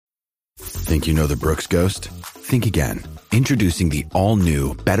Think you know the Brooks Ghost? Think again. Introducing the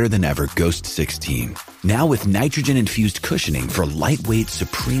all-new, better-than-ever Ghost 16. Now with nitrogen-infused cushioning for lightweight,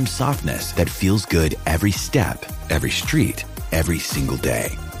 supreme softness that feels good every step, every street, every single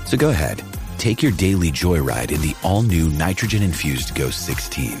day. So go ahead, take your daily joyride in the all-new nitrogen-infused Ghost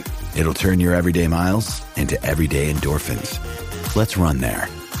 16. It'll turn your everyday miles into everyday endorphins. Let's run there.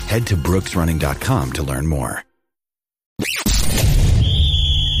 Head to brooksrunning.com to learn more.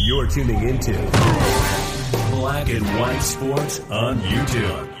 You're tuning into Black and White Sports on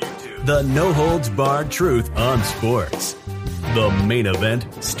YouTube. The no-holds-barred truth on sports. The main event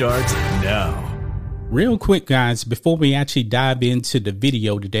starts now. Real quick, guys, before we actually dive into the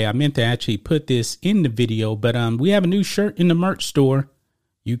video today, I meant to actually put this in the video, but we have a new shirt in the merch store.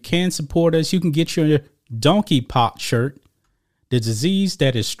 You can support us. You can get your donkey pox shirt. The disease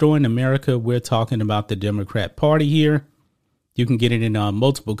that is destroying America. We're talking about the Democrat Party here. You can get it in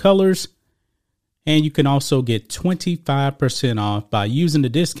multiple colors. And you can also get 25% off by using the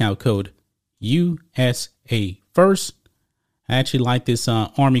discount code USA First. I actually like this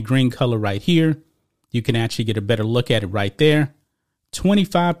army green color right here. You can actually get a better look at it right there.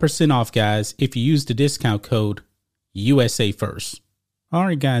 25% off, guys, if you use the discount code USA First. All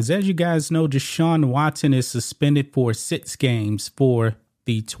right, guys, as you guys know, Deshaun Watson is suspended for 6 games for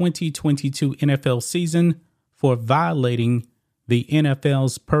the 2022 NFL season for violating the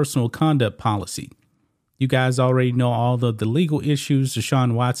NFL's personal conduct policy. You guys already know all of the legal issues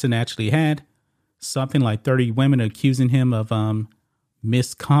Deshaun Watson actually had. Something like 30 women accusing him of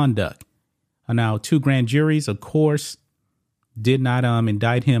misconduct. Now, 2 grand juries, of course, did not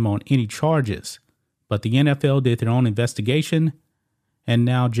indict him on any charges. But the NFL did their own investigation. And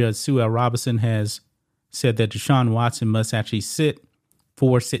now Judge Sue L. Robinson has said that Deshaun Watson must actually sit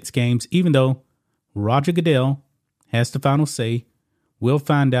for 6 games, even though Roger Goodell has the final say. We'll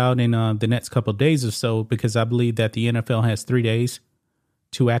find out in the next couple of days or so, because I believe that the NFL has 3 days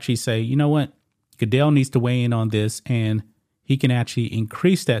to actually say, you know what, Goodell needs to weigh in on this, and he can actually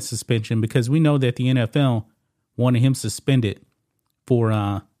increase that suspension, because we know that the NFL wanted him suspended for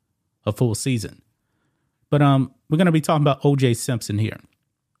a full season. But we're going to be talking about O.J. Simpson here.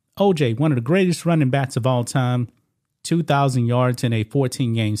 O.J., one of the greatest running backs of all time, 2,000 yards in a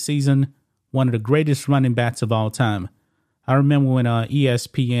 14-game season, one of the greatest running backs of all time. I remember when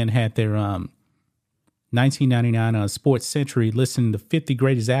ESPN had their 1999 Sports Century listing the 50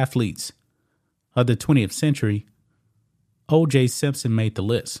 greatest athletes of the 20th century. O.J. Simpson made the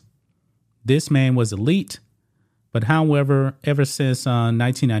list. This man was elite, but however, ever since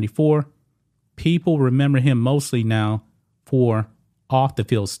 1994, people remember him mostly now for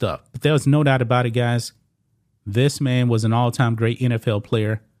off-the-field stuff. But there's no doubt about it, guys. This man was an all-time great NFL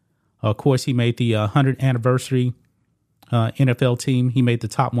player. Of course, he made the 100th anniversary NFL team. He made the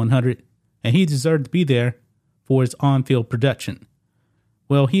top 100, and he deserved to be there for his on-field production.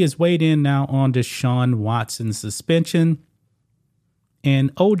 Well, he has weighed in now on Deshaun Watson's suspension,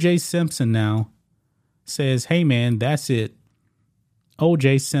 and O.J. Simpson now says, hey, man, that's it.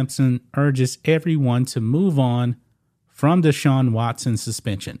 O.J. Simpson urges everyone to move on from Deshaun Watson's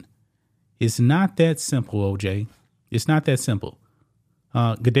suspension. It's not that simple, O.J. It's not that simple.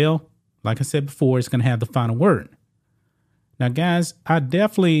 Goodell, like I said before, is going to have the final word. Now, guys, I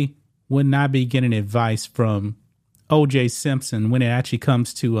definitely would not be getting advice from O.J. Simpson when it actually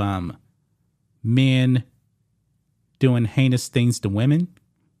comes to men doing heinous things to women.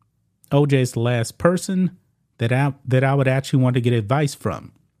 O.J. is the last person that I would actually want to get advice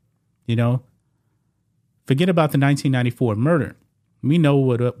from. You know, forget about the 1994 murder. We know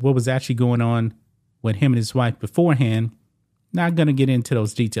what was actually going on with him and his wife beforehand. Not going to get into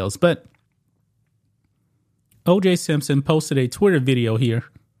those details, but O.J. Simpson posted a Twitter video here,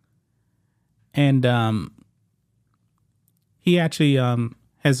 and he actually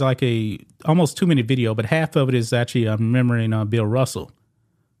has like a almost 2-minute video, but half of it is actually remembering Bill Russell.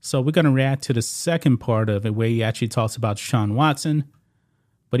 So we're going to react to the second part of it, where he actually talks about Deshaun Watson,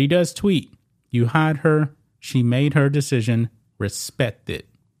 but he does tweet, "You hired her, she made her decision, respect it."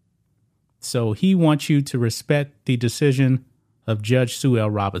 So he wants you to respect the decision of Judge Sue L.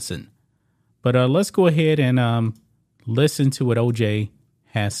 Robinson. But let's go ahead and listen to what O.J.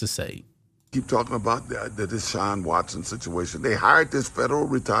 has to say. Keep talking about the Deshaun Watson situation. They hired this federal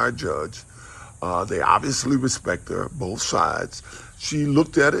retired judge. They obviously respect her, both sides. She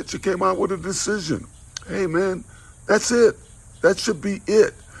looked at it. She came out with a decision. Hey, man, that's it. That should be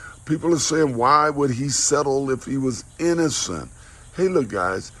it. People are saying, why would he settle if he was innocent? Hey, look,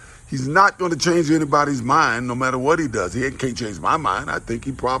 guys, he's not going to change anybody's mind no matter what he does. He can't change my mind. I think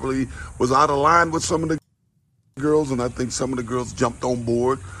he probably was out of line with some of the girls, and I think some of the girls jumped on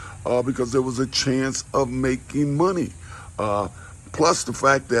board because there was a chance of making money. Plus the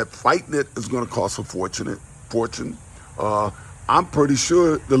fact that fighting it is going to cost a fortune. I'm pretty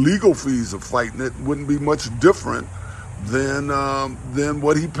sure the legal fees of fighting it wouldn't be much different than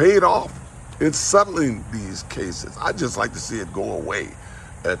what he paid off in settling these cases. I'd just like to see it go away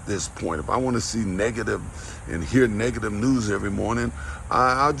at this point. If I want to see negative and hear negative news every morning,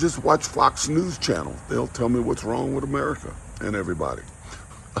 I'll just watch Fox News Channel. They'll tell me what's wrong with America and everybody.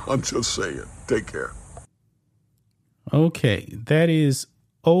 I'm just saying. Take care. Okay, that is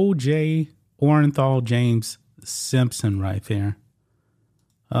O.J. Orenthal James Simpson right there.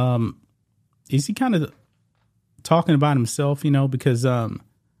 Is he kind of talking about himself, because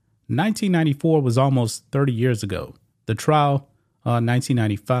 1994 was almost 30 years ago. The trial,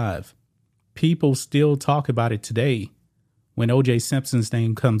 1995. People still talk about it today when O.J. Simpson's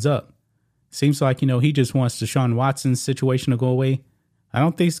name comes up. Seems like, he just wants Deshaun Watson's situation to go away. I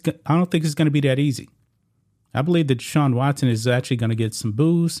don't think it's going to be that easy. I believe that Deshaun Watson is actually going to get some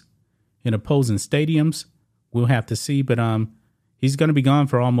boos in opposing stadiums. We'll have to see, but he's going to be gone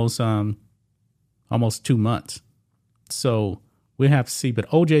for almost 2 months. So we'll have to see. But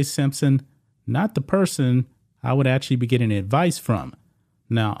O.J. Simpson, not the person I would actually be getting advice from.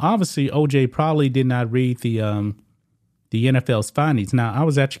 Now, obviously, O.J. probably did not read the NFL's findings. Now, I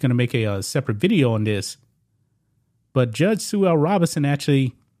was actually going to make a separate video on this, but Judge Sue L. Robinson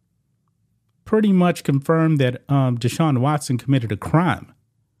actually pretty much confirmed that Deshaun Watson committed a crime.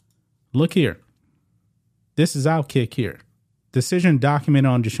 Look here. This is Outkick here. Decision document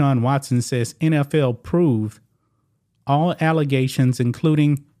on Deshaun Watson says NFL proved all allegations,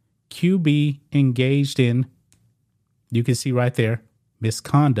 including QB engaged in, you can see right there,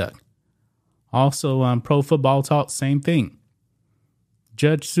 misconduct. Also, Pro Football Talk, same thing.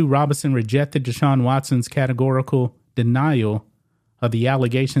 Judge Sue Robinson rejected Deshaun Watson's categorical denial of the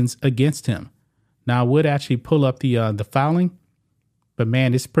allegations against him. Now, I would actually pull up the filing, but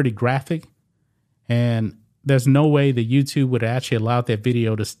man, it's pretty graphic, and there's no way that YouTube would actually allow that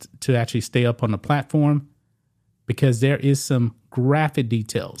video to actually stay up on the platform because there is some graphic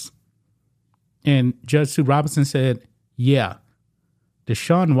details. And Judge Sue Robinson said, yeah,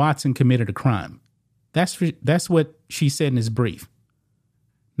 Deshaun Watson committed a crime. That's what she said in his brief.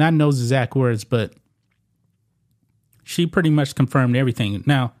 Not in those exact words, but she pretty much confirmed everything.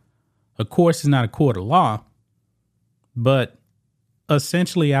 Now, of course, it's not a court of law, but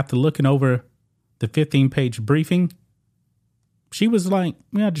essentially after looking over the 15-page briefing, she was like,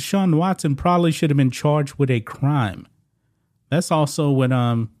 yeah, Deshaun Watson probably should have been charged with a crime. That's also what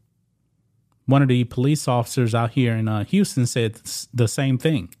one of the police officers out here in Houston said the same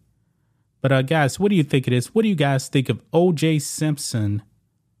thing. But guys, what do you think of this? What do you guys think of O.J. Simpson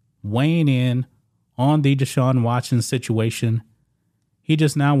weighing in on the Deshaun Watson situation? He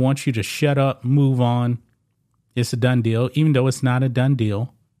just now wants you to shut up, move on. It's a done deal, even though it's not a done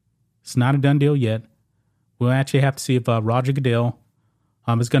deal. It's not a done deal yet. We'll actually have to see if Roger Goodell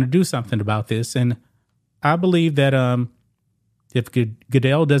is going to do something about this. And I believe that if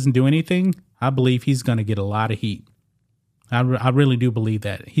Goodell doesn't do anything, I believe he's going to get a lot of heat. I really do believe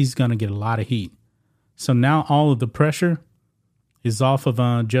that. He's going to get a lot of heat. So now all of the pressure is off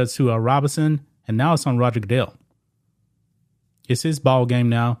of Judge Sue L. Robinson, and now it's on Roger Goodell. It's his ball game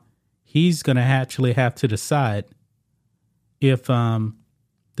now. He's going to actually have to decide if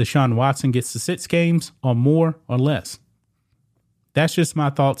Deshaun Watson gets the 6 games or more or less. That's just my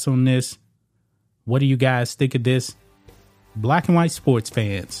thoughts on this. What do you guys think of this? Black and white sports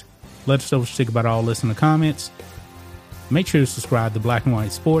fans, let us know what you think about all this in the comments. Make sure to subscribe to Black and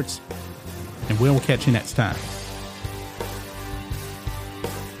White Sports, and we'll catch you next time.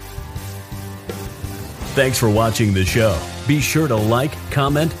 Thanks for watching the show. Be sure to like,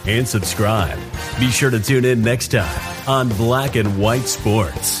 comment, and subscribe. Be sure to tune in next time on Black and White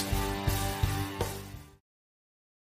Sports.